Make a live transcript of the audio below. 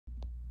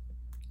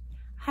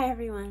Hi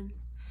everyone.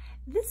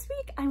 This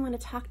week I want to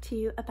talk to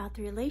you about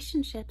the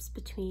relationships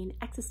between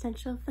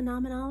existential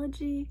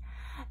phenomenology,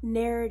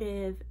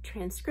 narrative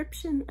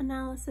transcription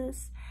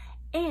analysis,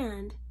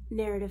 and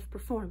narrative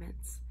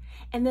performance.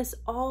 And this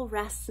all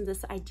rests in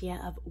this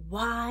idea of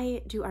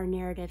why do our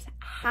narratives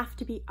have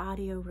to be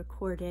audio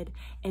recorded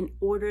in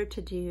order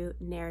to do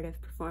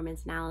narrative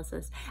performance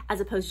analysis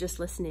as opposed to just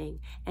listening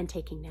and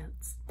taking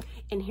notes.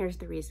 And here's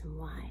the reason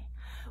why.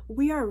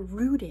 We are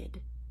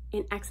rooted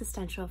in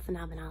existential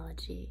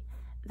phenomenology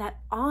that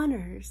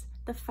honors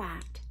the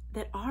fact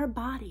that our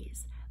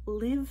bodies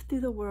live through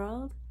the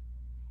world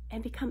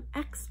and become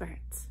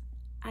experts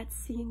at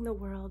seeing the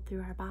world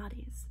through our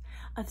bodies,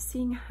 of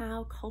seeing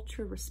how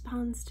culture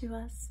responds to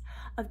us,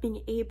 of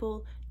being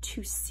able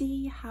to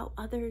see how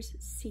others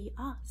see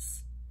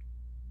us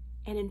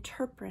and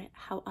interpret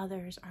how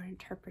others are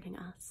interpreting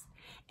us.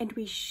 And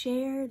we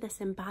share this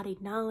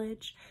embodied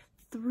knowledge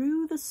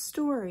through the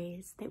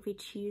stories that we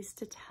choose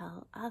to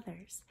tell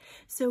others.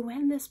 So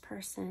when this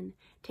person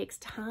takes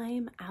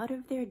time out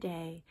of their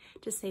day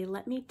to say,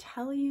 let me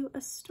tell you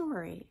a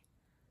story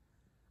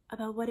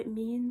about what it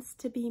means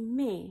to be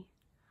me,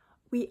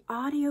 we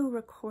audio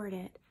record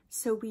it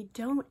so we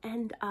don't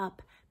end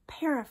up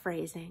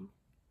paraphrasing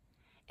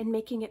and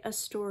making it a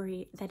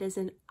story that is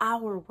in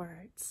our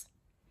words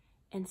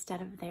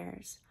instead of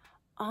theirs.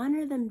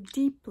 Honor them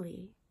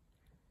deeply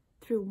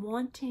through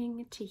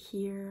wanting to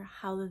hear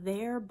how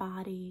their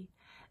body,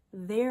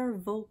 their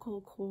vocal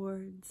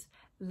cords,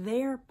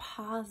 their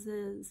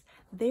pauses,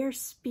 their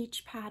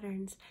speech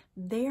patterns,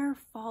 their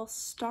false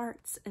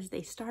starts as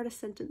they start a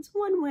sentence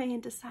one way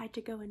and decide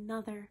to go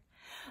another,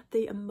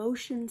 the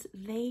emotions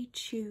they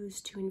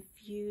choose to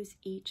infuse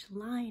each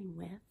line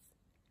with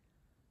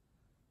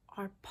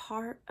are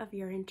part of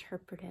your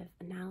interpretive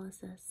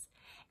analysis.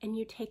 And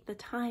you take the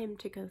time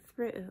to go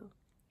through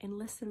and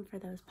listen for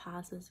those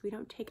pauses. We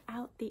don't take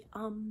out the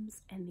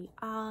ums and the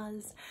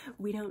ahs.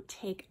 We don't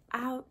take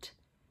out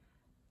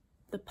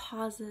the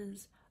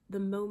pauses,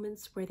 the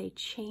moments where they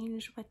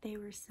changed what they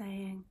were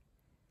saying,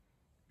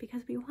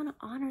 because we want to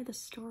honor the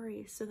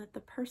story so that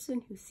the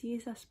person who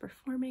sees us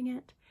performing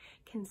it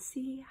can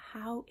see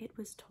how it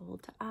was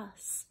told to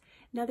us.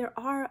 Now, there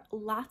are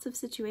lots of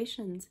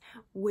situations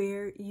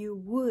where you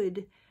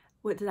would,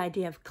 with the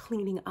idea of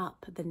cleaning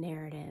up the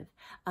narrative,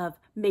 of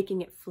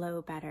making it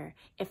flow better,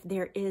 if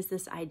there is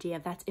this idea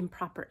of that's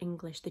improper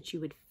English, that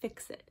you would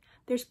fix it.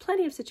 There's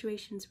plenty of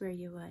situations where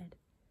you would.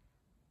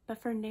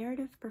 But for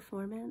narrative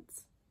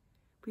performance,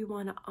 we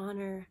want to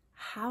honor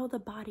how the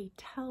body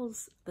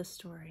tells the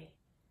story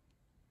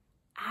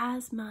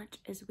as much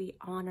as we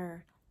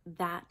honor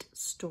that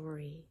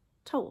story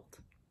told.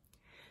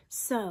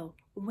 So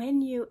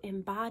when you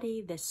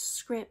embody this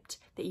script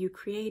that you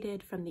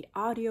created from the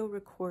audio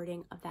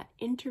recording of that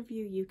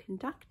interview you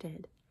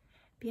conducted,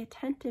 be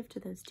attentive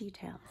to those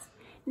details.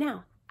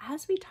 Now,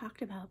 as we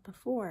talked about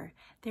before,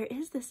 there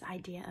is this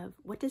idea of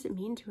what does it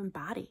mean to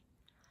embody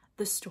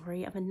the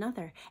story of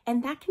another?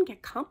 And that can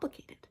get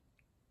complicated.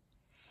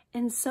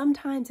 And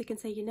sometimes it can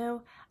say, you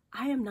know,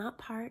 I am not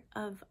part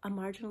of a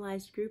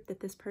marginalized group that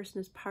this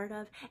person is part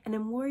of, and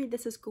I'm worried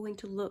this is going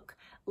to look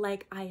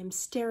like I am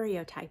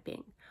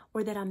stereotyping,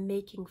 or that I'm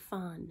making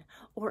fun,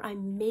 or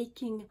I'm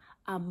making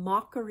a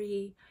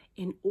mockery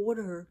in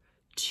order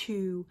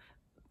to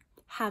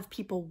have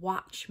people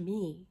watch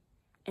me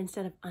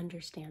instead of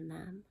understand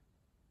them.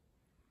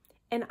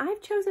 And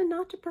I've chosen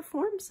not to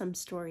perform some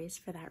stories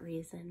for that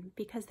reason,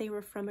 because they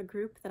were from a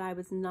group that I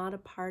was not a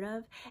part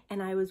of,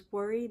 and I was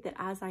worried that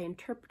as I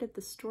interpreted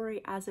the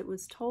story as it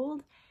was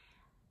told,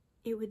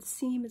 it would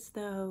seem as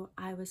though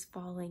I was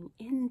falling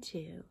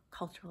into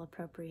cultural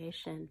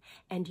appropriation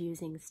and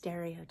using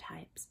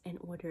stereotypes in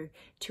order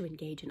to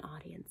engage an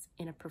audience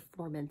in a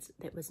performance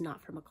that was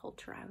not from a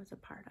culture I was a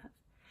part of.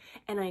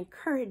 And I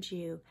encourage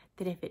you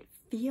that if it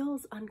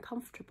feels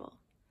uncomfortable,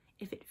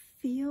 if it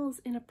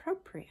feels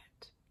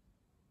inappropriate,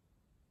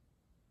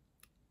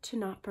 to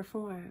not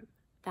perform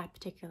that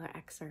particular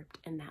excerpt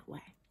in that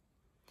way.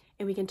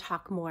 And we can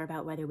talk more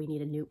about whether we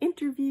need a new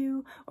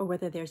interview or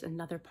whether there's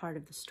another part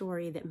of the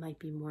story that might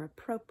be more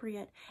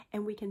appropriate,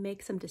 and we can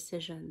make some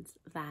decisions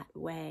that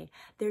way.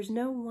 There's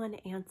no one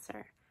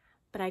answer,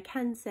 but I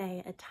can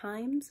say at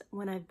times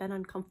when I've been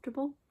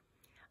uncomfortable,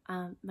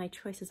 my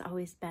choice has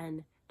always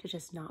been to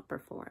just not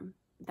perform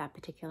that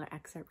particular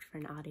excerpt for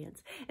an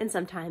audience. And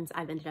sometimes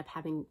I've ended up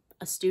having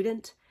a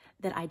student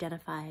that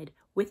identified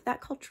with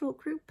that cultural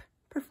group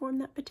perform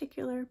that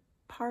particular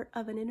part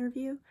of an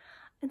interview.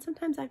 And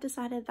sometimes I've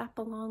decided that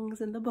belongs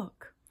in the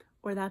book,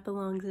 or that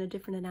belongs in a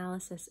different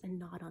analysis and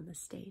not on the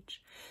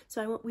stage.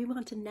 So we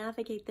want to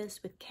navigate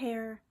this with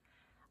care,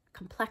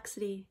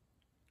 complexity,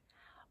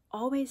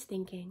 always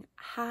thinking,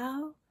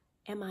 how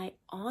am I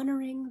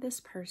honoring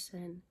this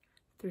person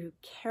through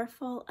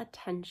careful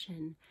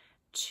attention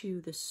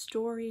to the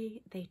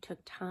story they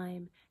took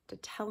time to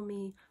tell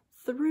me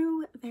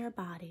through their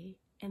body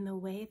in the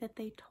way that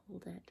they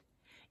told it,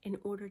 in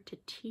order to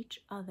teach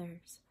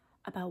others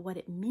about what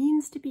it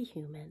means to be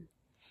human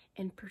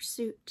in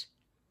pursuit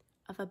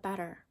of a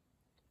better,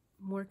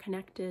 more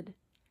connected,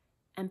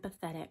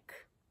 empathetic,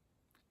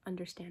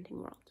 understanding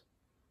world.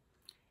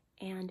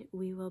 And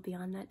we will be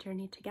on that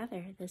journey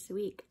together this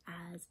week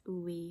as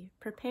we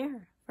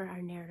prepare for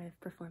our narrative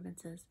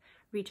performances.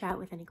 Reach out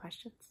with any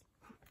questions.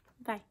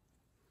 Bye.